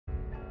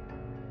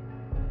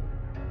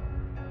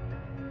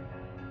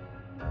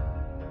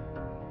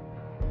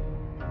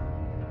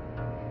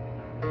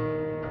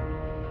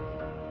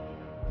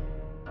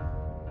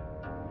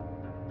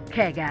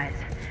Okay, guys.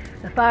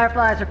 The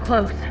Fireflies are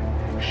close.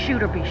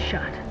 Shoot or be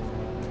shot.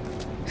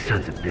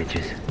 Sons of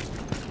bitches.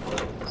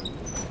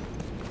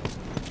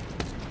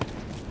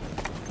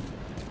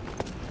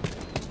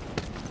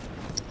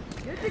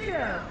 Good to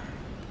go.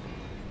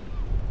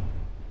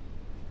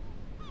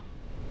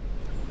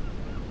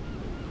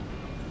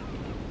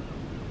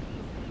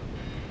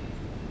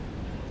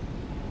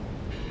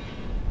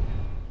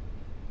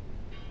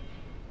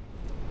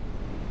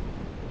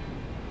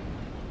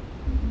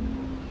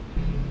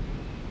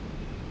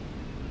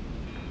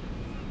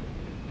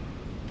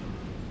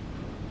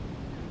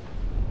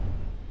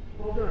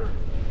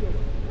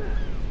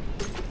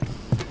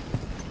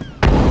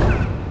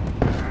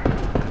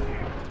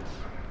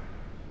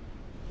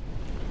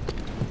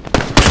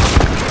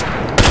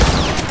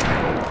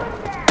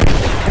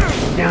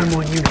 Down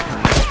one unit.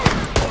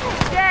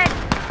 Dead!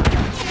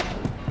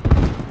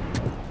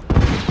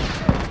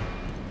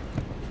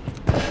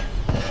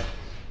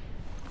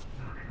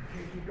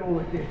 Keep going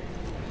with this.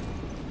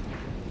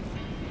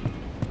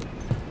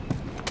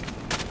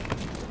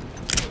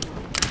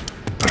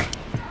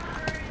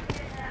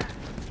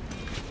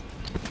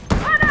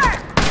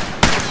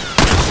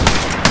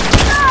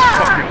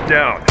 Fucker's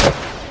down.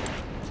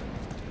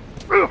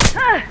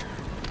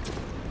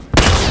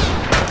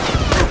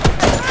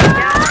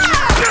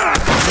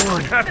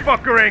 That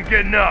fucker ain't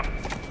getting up.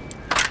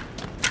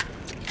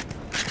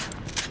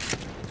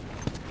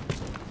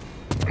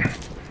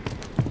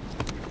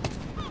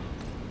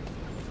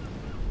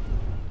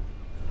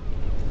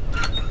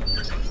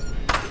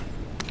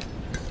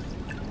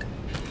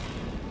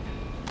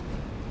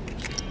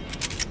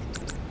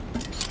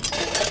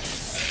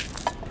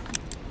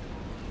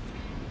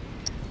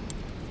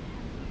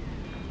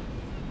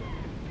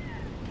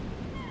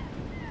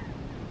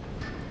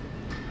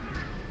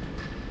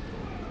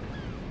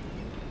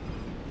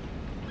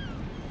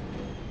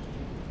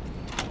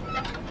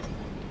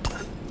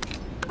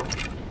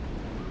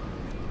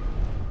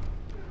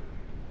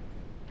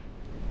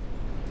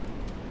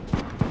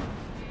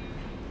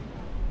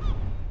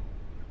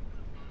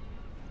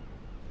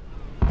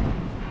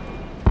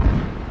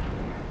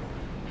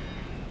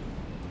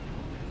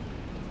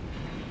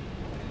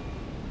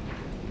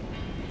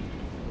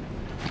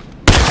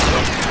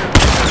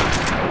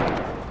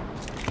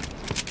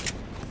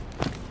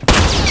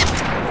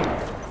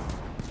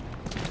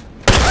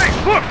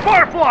 Look,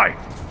 Firefly!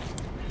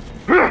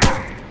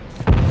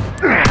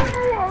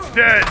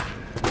 Dead.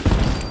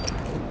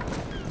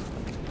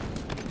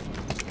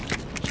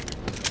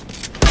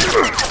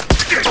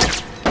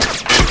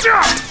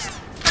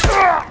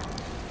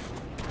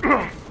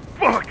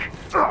 Fuck!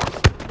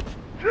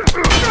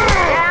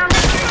 Down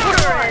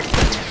turret!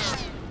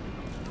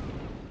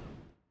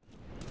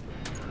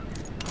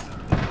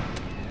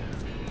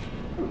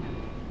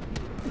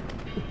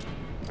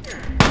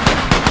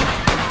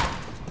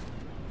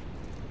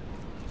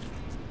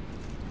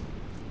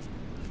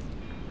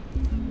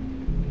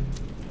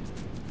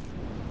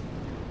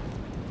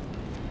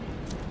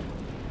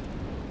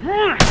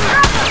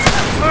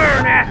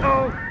 Burn,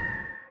 asshole!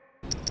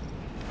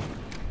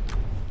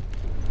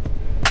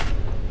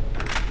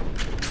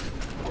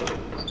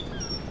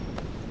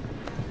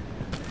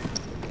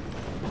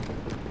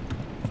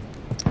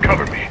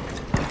 Cover me.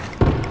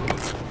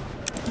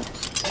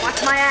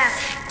 Watch my ass.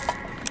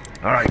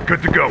 All right,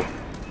 good to go.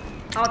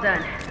 All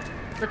done.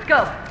 Let's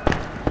go.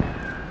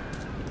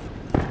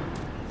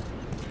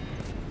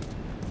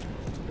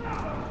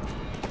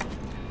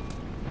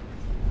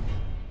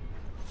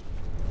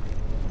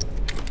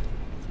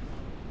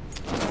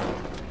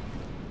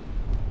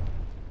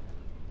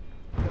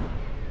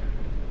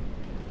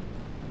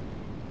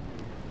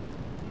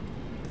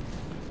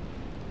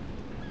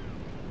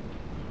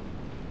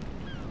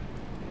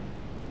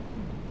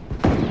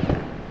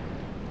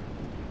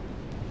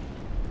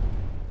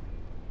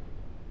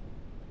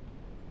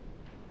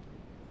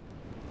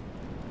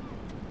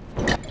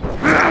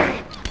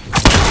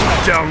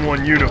 Down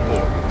one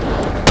uniform.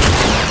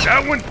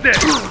 That one's dead.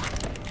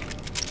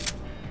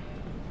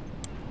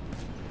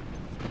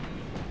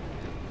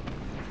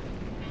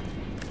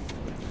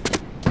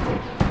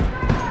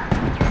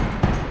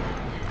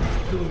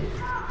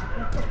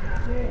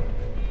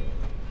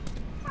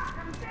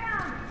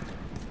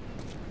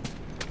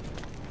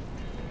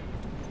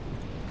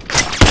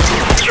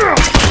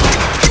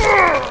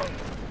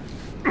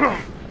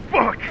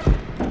 Fuck!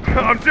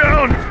 I'm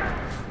down!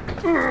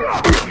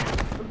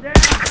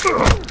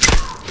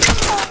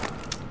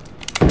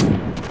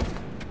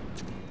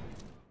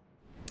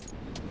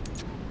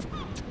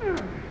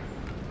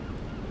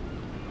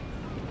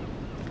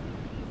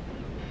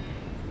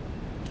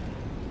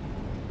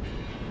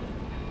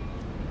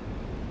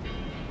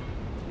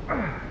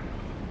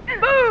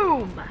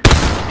 Boom!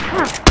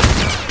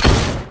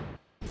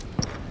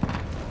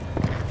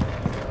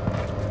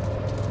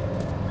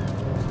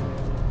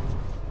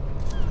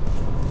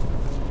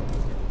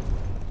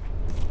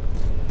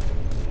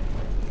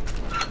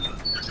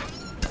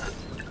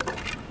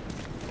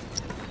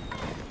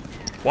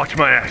 Watch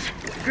my ass.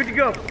 Good to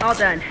go. All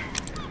done.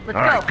 Let's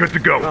All right, go. good to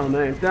go. Oh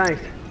man,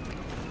 thanks.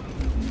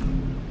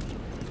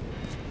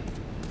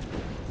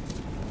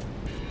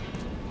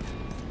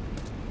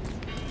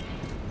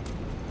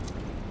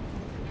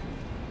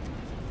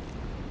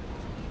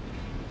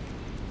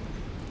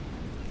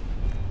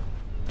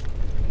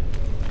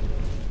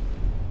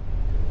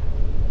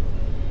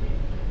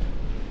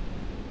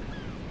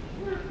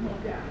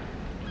 I'm down!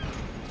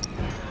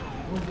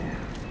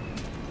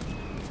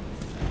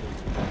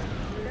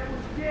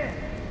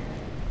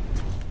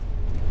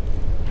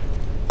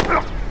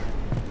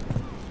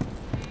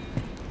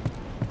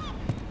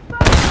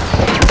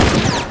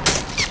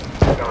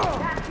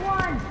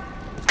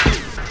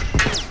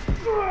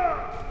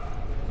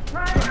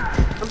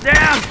 I'm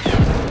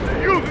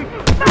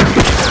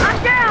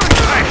down!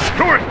 Hey,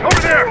 tourist,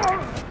 over there!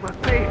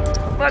 Must be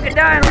fucking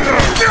dying.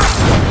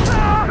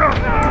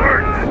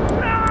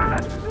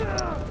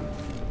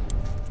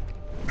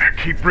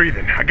 Keep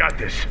breathing. I got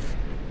this.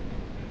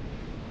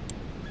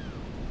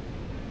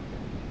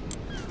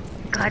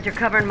 Glad you're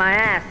covering my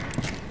ass.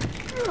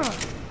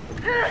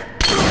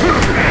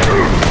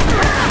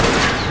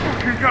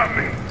 You got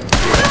me.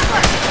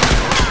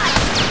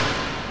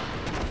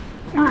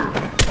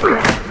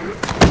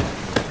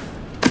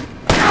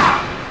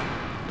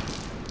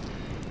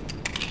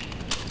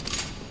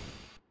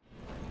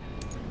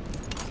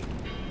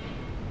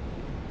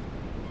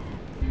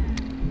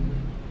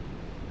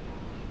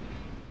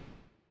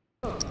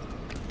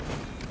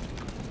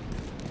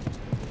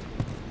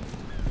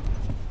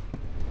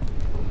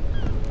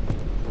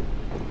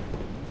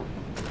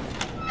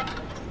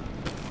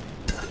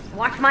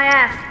 Watch my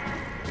ass.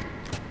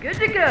 Good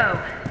to go.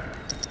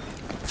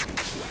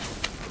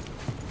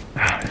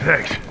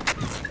 Thanks.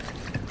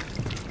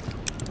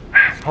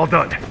 All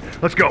done.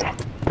 Let's go.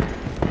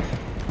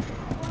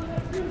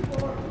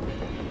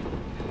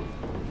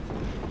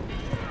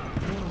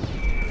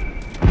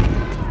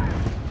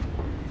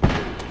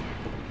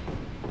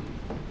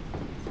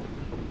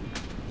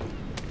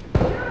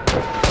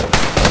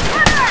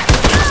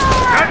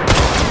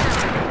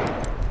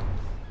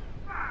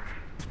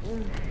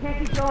 Can't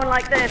keep going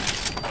like this.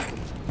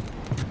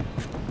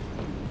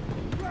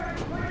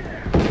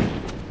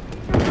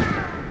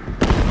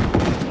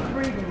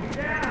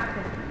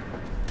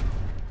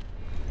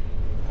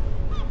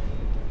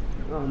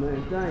 Oh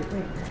man, thanks.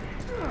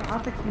 I'll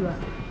fix you up.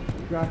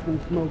 Drop some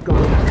smoke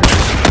on.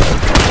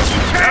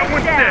 That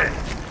one's dead.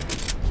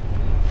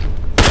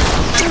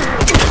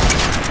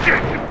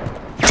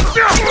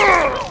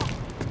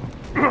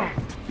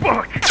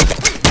 Fuck!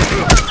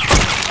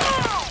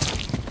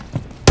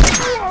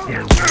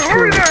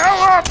 Hurry the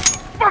hell up!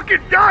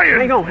 Fucking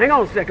dying! Hang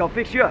on a sec, I'll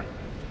fix you up.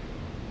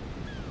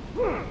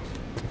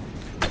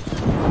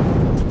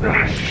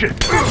 Ah, shit!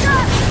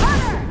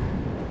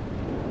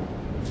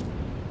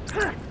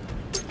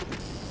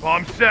 Well,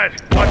 I'm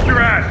set. Watch your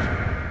ass!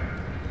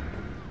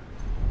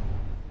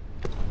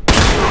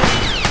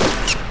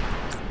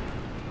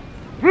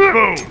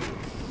 Boom!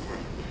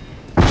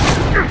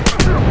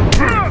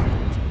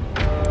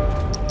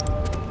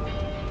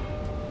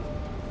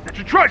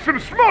 Should try some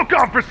smoke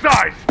on for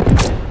size!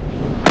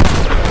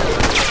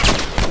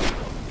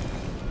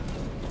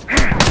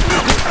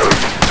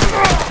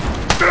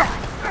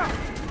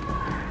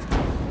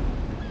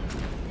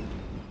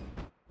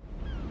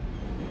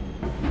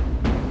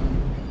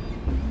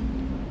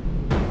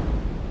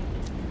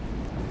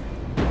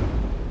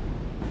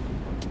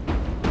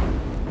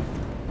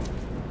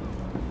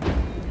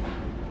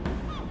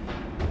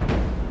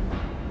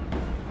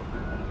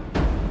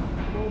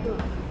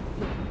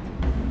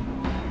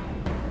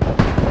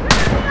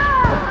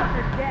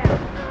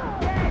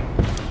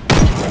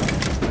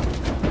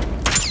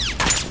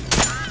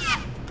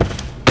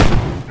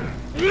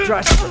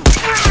 Try.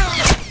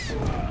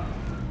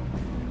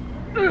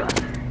 Boom!